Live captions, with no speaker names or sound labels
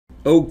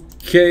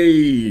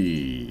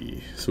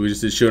Okay, so we just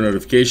did show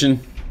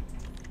notification.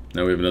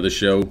 Now we have another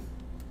show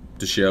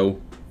to show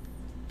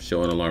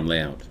an alarm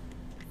layout.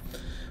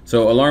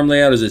 So alarm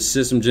layout is a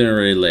system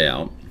generated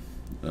layout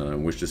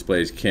which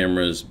displays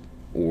cameras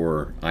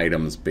or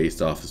items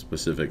based off of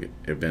specific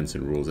events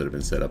and rules that have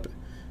been set up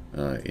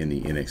in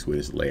the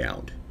NXWiz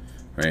layout.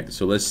 Right,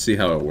 so let's see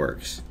how it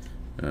works.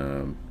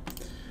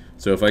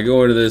 So if I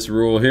go into this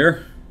rule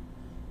here,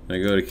 I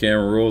go to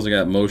camera rules, I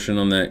got motion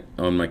on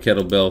my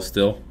kettlebell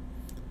still,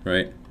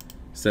 right?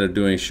 Instead of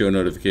doing show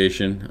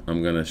notification,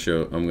 I'm gonna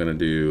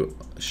do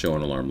show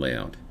an alarm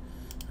layout.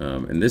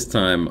 And this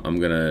time I'm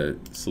gonna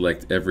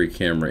select every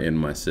camera in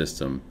my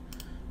system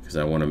because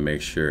I want to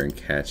make sure and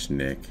catch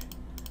Nick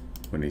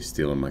when he's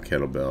stealing my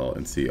kettlebell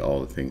and see all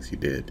the things he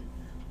did,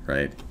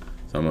 right?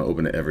 So I'm gonna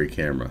open every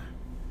camera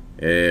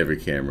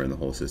in the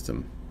whole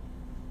system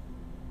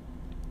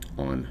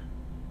on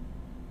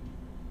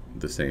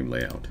the same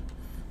layout.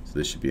 So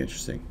this should be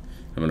interesting.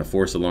 I'm going to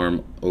force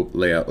alarm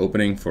layout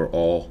opening for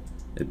all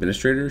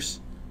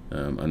administrators.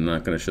 I'm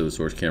not going to show the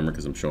source camera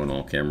because I'm showing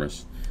all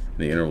cameras. And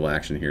the interval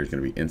action here is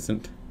going to be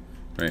instant.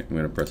 Right? I'm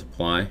going to press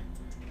apply.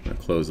 I'm going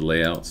to close the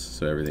layouts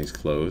so everything's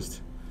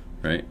closed.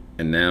 Right?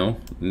 And now,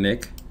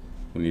 Nick,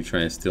 when you try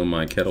and steal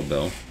my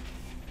kettlebell,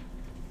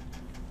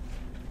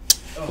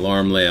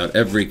 alarm layout,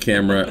 every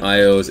camera,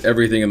 IOs,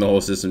 everything in the whole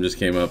system just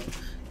came up.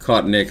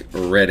 Caught Nick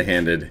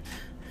red-handed.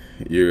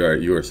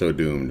 You are so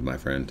doomed, my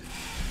friend.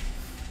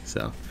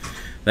 So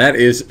that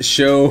is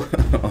show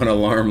on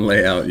alarm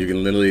layout. You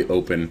can literally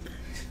open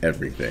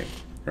everything,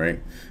 right?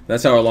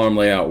 That's how alarm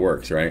layout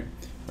works, right?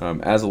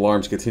 As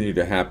alarms continue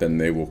to happen,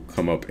 they will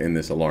come up in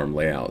this alarm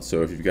layout.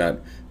 So if you've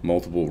got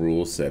multiple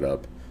rules set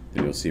up,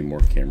 then you'll see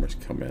more cameras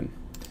come in.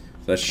 So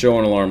that's show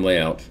on alarm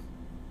layout.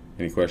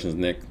 Any questions,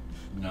 Nick?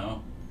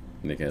 No.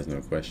 Nick has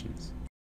no questions.